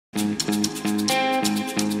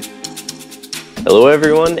Hello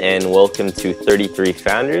everyone and welcome to 33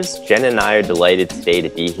 Founders. Jen and I are delighted today to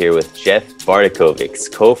be here with Jeff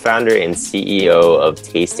Bartkovics, co-founder and CEO of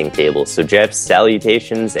Tasting Table. So Jeff,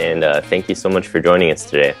 salutations and thank you so much for joining us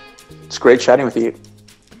today. It's great chatting with you.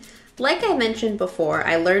 Like I mentioned before,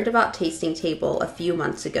 I learned about Tasting Table a few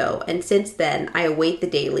months ago, and since then I await the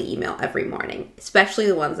daily email every morning, especially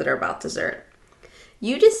the ones that are about dessert.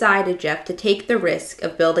 You decided, Jeff, to take the risk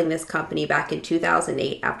of building this company back in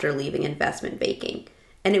 2008 after leaving investment banking.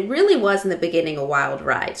 And it really was in the beginning a wild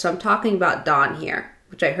ride. So I'm talking about Dawn here,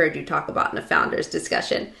 which I heard you talk about in a founder's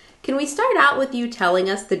discussion. Can we start out with you telling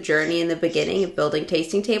us the journey in the beginning of building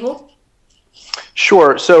Tasting Table?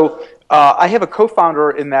 Sure. So I have a co-founder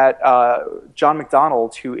in that, John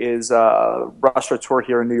McDonald, who is a restaurateur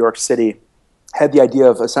here in New York City, had the idea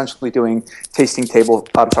of essentially doing doing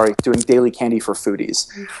daily candy for foodies.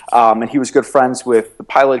 And he was good friends with the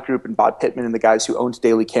Pilot Group and Bob Pittman and the guys who owned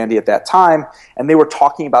Daily Candy at that time. And they were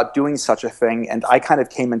talking about doing such a thing. And I kind of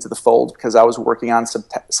came into the fold because I was working on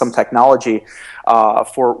some technology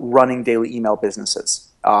for running daily email businesses.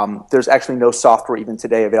 There's actually no software even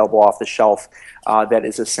today available off the shelf that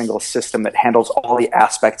is a single system that handles all the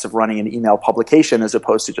aspects of running an email publication as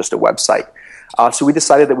opposed to just a website. So we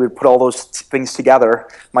decided that we would put all those things together,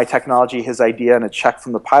 my technology, his idea, and a check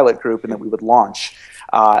from the Pilot Group, and that we would launch.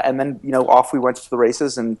 And then, off we went to the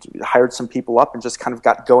races and hired some people up and just kind of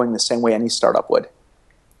got going the same way any startup would.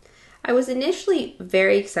 I was initially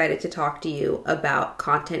very excited to talk to you about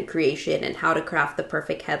content creation and how to craft the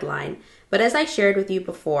perfect headline. But as I shared with you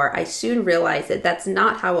before, I soon realized that that's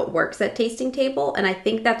not how it works at Tasting Table, and I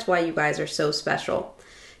think that's why you guys are so special.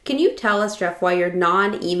 Can you tell us, Jeff, why your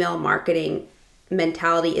non-email marketing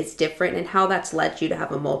mentality is different and how that's led you to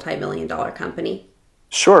have a multi-million-dollar company?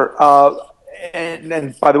 Sure.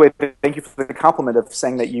 And by the way, thank you for the compliment of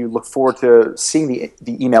saying that you look forward to seeing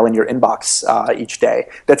the email in your inbox each day.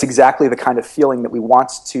 That's exactly the kind of feeling that we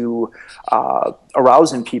want to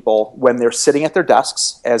arouse in people when they're sitting at their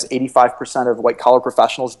desks, as 85% of white-collar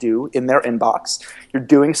professionals do in their inbox. You're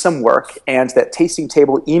doing some work, and that Tasting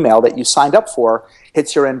Table email that you signed up for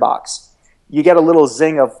hits your inbox. You get a little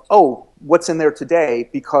zing of, oh, what's in there today?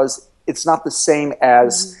 Because it's not the same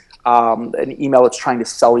as an email that's trying to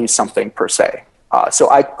sell you something per se. So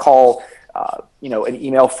I call an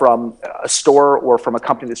email from a store or from a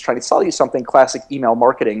company that's trying to sell you something classic email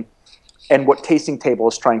marketing. And what Tasting Table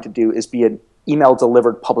is trying to do is be an email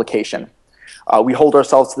delivered publication. We hold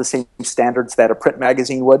ourselves to the same standards that a print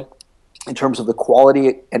magazine would in terms of the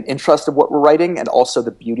quality and interest of what we're writing and also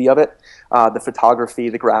the beauty of it, the photography,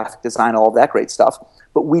 the graphic design, all of that great stuff.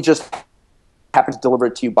 But we just happen to deliver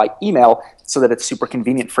it to you by email so that it's super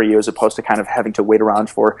convenient for you as opposed to kind of having to wait around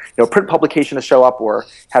for print publication to show up or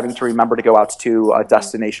having to remember to go out to a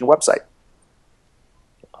destination website.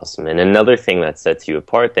 Awesome. And another thing that sets you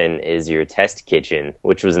apart then is your test kitchen,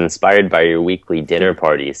 which was inspired by your weekly dinner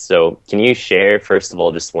parties. So can you share, first of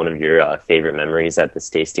all, just one of your favorite memories at this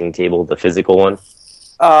Tasting Table, the physical one?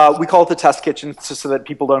 We call it the test kitchen so that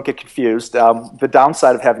people don't get confused. The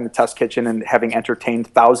downside of having the test kitchen and having entertained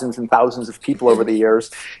thousands and thousands of people over the years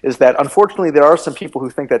is that, unfortunately, there are some people who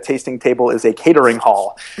think that Tasting Table is a catering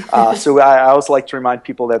hall. So I always like to remind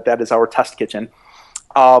people that that is our test kitchen.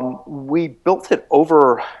 We built it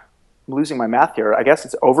over, I'm losing my math here, I guess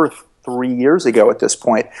it's over 3 years ago at this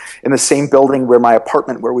point, in the same building where my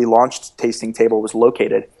apartment where we launched Tasting Table was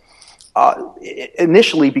located.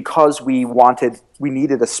 Initially, because we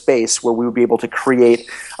needed a space where we would be able to create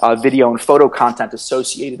video and photo content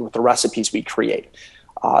associated with the recipes we create.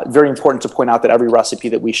 Very important to point out that every recipe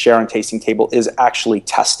that we share on Tasting Table is actually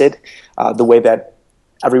tested, the way that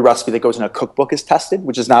every recipe that goes in a cookbook is tested,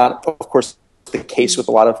 which is not, of course, the case with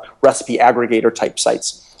a lot of recipe aggregator type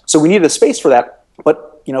sites. So we needed a space for that, but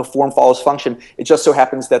form follows function. It just so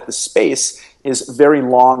happens that the space is very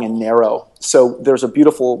long and narrow. So there's a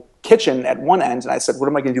beautiful kitchen at one end, and I said, what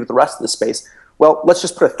am I going to do with the rest of the space? Well, let's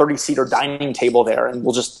just put a 30-seater dining table there, and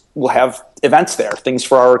we'll have events there, things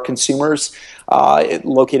for our consumers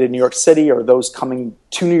located in New York City or those coming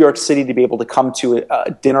to New York City to be able to come to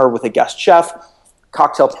a dinner with a guest chef,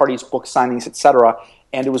 cocktail parties, book signings, etc.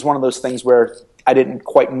 And it was one of those things where I didn't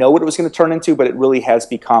quite know what it was going to turn into, but it really has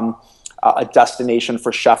become a destination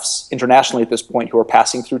for chefs internationally at this point who are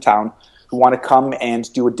passing through town, who want to come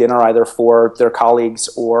and do a dinner either for their colleagues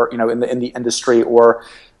or in the industry, or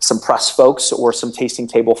some press folks or some Tasting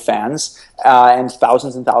Table fans. And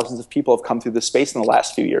thousands of people have come through this space in the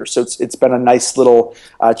last few years. So it's been a nice little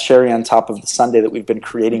cherry on top of the sundae that we've been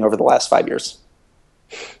creating over the last 5 years.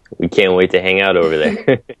 We can't wait to hang out over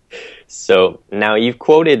there. So now you've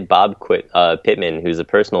quoted Pittman, who's a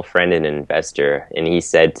personal friend and investor, and he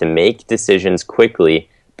said to make decisions quickly,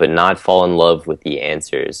 but not fall in love with the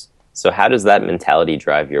answers. So how does that mentality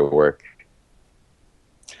drive your work?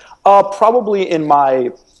 Probably in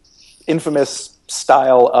my infamous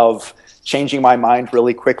style of changing my mind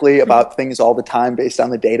really quickly about things all the time based on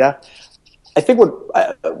the data. I think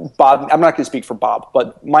what Bob, I'm not going to speak for Bob,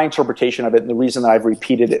 but my interpretation of it and the reason that I've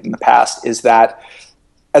repeated it in the past is that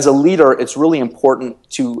as a leader, it's really important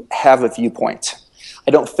to have a viewpoint.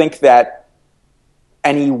 I don't think that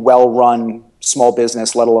any well-run small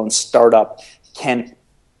business, let alone startup, can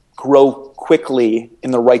grow quickly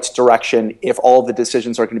in the right direction if all the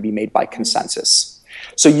decisions are going to be made by consensus.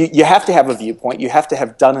 So you have to have a viewpoint. You have to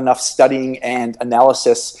have done enough studying and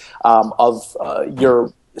analysis of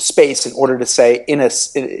your space in order to say in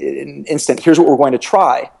an instant, here's what we're going to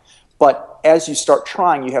try. But as you start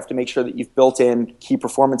trying, you have to make sure that you've built in key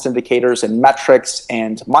performance indicators and metrics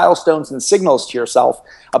and milestones and signals to yourself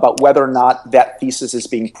about whether or not that thesis is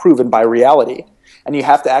being proven by reality. And you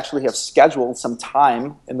have to actually have scheduled some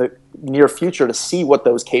time in the near future to see what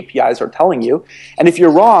those KPIs are telling you. And if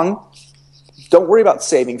you're wrong, don't worry about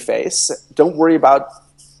saving face. Don't worry about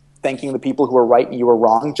thanking the people who are right and you were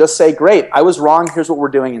wrong. Just say, great, I was wrong. Here's what we're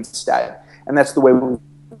doing instead. And that's the way we've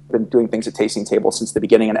been doing things at Tasting Table since the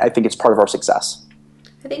beginning, and I think it's part of our success.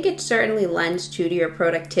 I think it certainly lends to your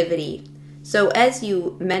productivity. So as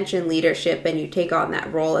you mention leadership and you take on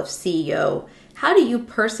that role of CEO, how do you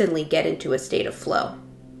personally get into a state of flow?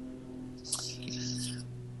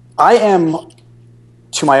 I am,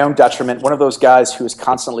 to my own detriment, one of those guys who is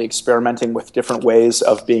constantly experimenting with different ways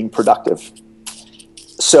of being productive.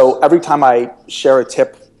 So every time I share a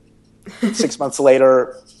tip, 6 months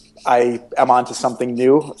later, I am onto something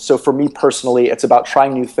new. So for me personally, it's about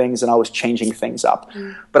trying new things and always changing things up.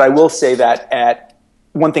 But I will say that at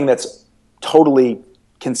one thing that's totally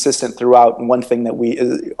consistent throughout, and one thing that we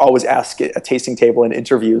always ask at a tasting table in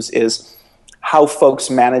interviews is how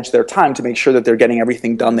folks manage their time to make sure that they're getting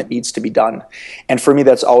everything done that needs to be done. And for me,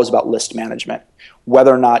 that's always about list management.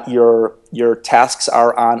 Whether or not your tasks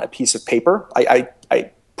are on a piece of paper,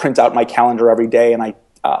 I print out my calendar every day and I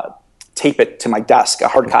tape it to my desk, a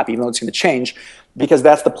hard copy, even though it's going to change, because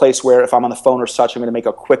that's the place where if I'm on the phone or such, I'm going to make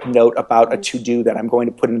a quick note about a to-do that I'm going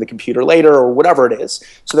to put into the computer later or whatever it is.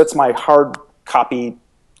 So that's my hard copy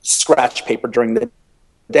scratch paper during the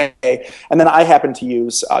day. And then I happen to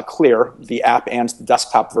use Clear, the app and the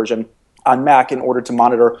desktop version on Mac in order to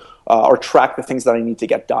monitor or track the things that I need to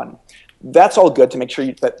get done. That's all good to make sure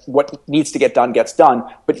that what needs to get done gets done.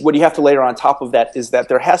 But what you have to layer on top of that is that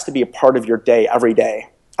there has to be a part of your day every day,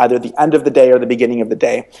 either the end of the day or the beginning of the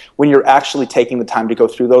day, when you're actually taking the time to go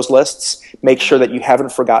through those lists, make sure that you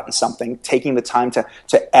haven't forgotten something, taking the time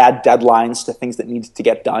to add deadlines to things that need to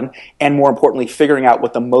get done, and more importantly, figuring out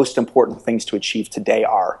what the most important things to achieve today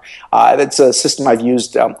are. That's a system I've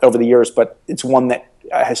used over the years, but it's one that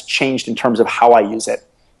has changed in terms of how I use it.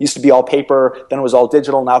 Used to be all paper, then it was all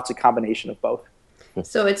digital, now it's a combination of both.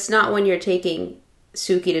 So it's not when you're taking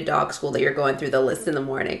Suki to dog school that you're going through the list in the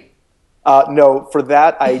morning? No, for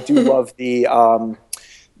that I do love the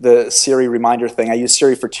Siri reminder thing. I use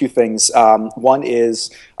Siri for two things. One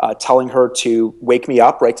is telling her to wake me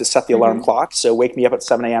up, right, to set the alarm clock. So wake me up at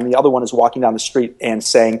 7 a.m. The other one is walking down the street and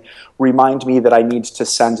saying, remind me that I need to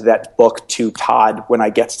send that book to Todd when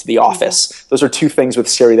I get to the office. Those are two things with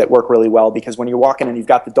Siri that work really well, because when you're walking and you've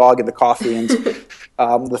got the dog and the coffee and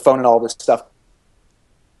the phone and all this stuff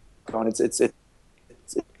going,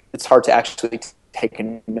 it's hard to actually take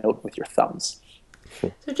a note with your thumbs.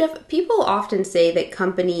 So Jeff, people often say that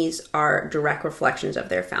companies are direct reflections of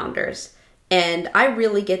their founders. And I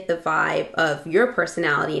really get the vibe of your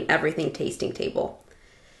personality in everything Tasting Table.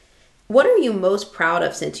 What are you most proud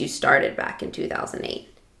of since you started back in 2008?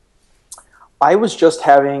 I was just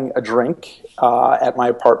having a drink at my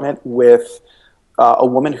apartment with a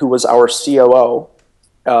woman who was our COO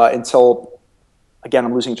until, again,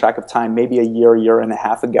 I'm losing track of time, maybe a year and a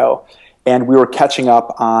half ago. And we were catching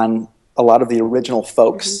up on a lot of the original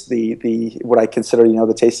folks, the what I consider,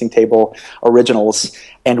 the Tasting Table originals,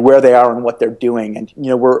 and where they are and what they're doing. And,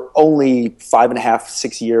 we're only 5.5,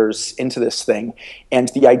 6 years into this thing. And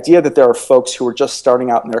the idea that there are folks who were just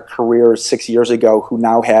starting out in their careers 6 years ago who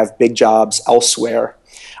now have big jobs elsewhere,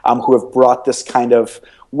 who have brought this kind of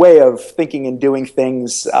way of thinking and doing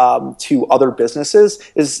things to other businesses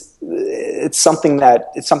it's something that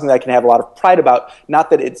I can have a lot of pride about.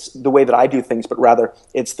 Not that it's the way that I do things, but rather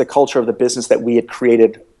it's the culture of the business that we had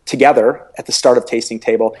created together at the start of Tasting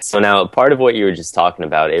Table. So now, part of what you were just talking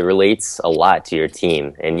about, it relates a lot to your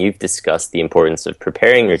team, and you've discussed the importance of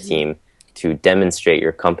preparing your team to demonstrate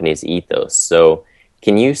your company's ethos. So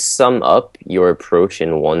can you sum up your approach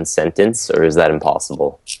in one sentence, or is that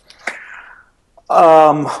impossible?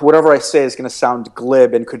 Whatever I say is going to sound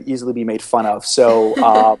glib and could easily be made fun of. So,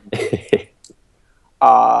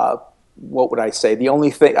 what would I say? The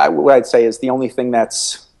only thing what I'd say is the only thing that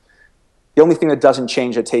doesn't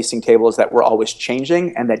change at Tasting Table is that we're always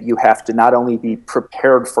changing, and that you have to not only be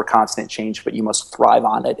prepared for constant change, but you must thrive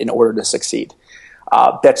on it in order to succeed.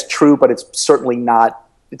 That's true, but it's certainly not.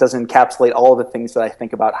 It doesn't encapsulate all of the things that I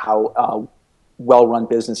think about how well-run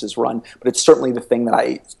businesses run, but it's certainly the thing that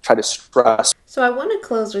I try to stress. So I want to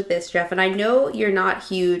close with this, Jeff, and I know you're not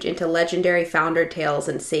huge into legendary founder tales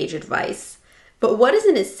and sage advice, but what is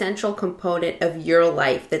an essential component of your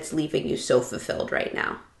life that's leaving you so fulfilled right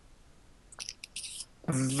now?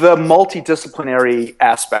 The multidisciplinary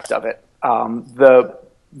aspect of it.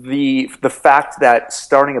 The fact that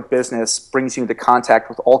starting a business brings you into contact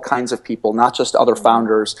with all kinds of people, not just other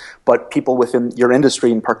founders, but people within your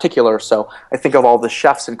industry in particular. So I think of all the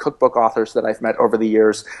chefs and cookbook authors that I've met over the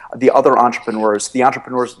years, the other entrepreneurs, the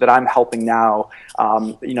entrepreneurs that I'm helping now.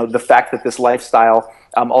 The fact that this lifestyle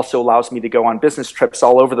also allows me to go on business trips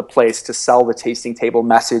all over the place to sell the Tasting Table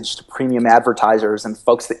message to premium advertisers and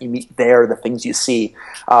folks that you meet there, the things you see.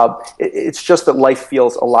 It's just that life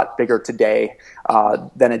feels a lot bigger today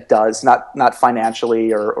than it does, not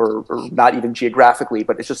financially or not even geographically,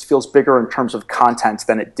 but it just feels bigger in terms of content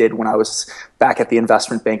than it did when I was back at the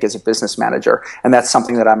investment bank as a business manager. And that's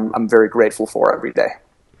something that I'm very grateful for every day.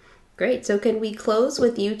 Great. So can we close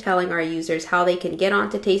with you telling our users how they can get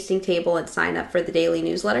onto Tasting Table and sign up for the daily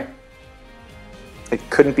newsletter? It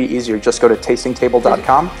couldn't be easier. Just go to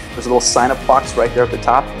tastingtable.com. There's a little sign-up box right there at the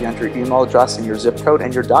top. You enter your email address and your zip code,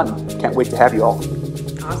 and you're done. Can't wait to have you all.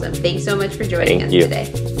 Awesome. Thanks so much for joining us today.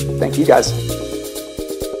 Thank you, guys.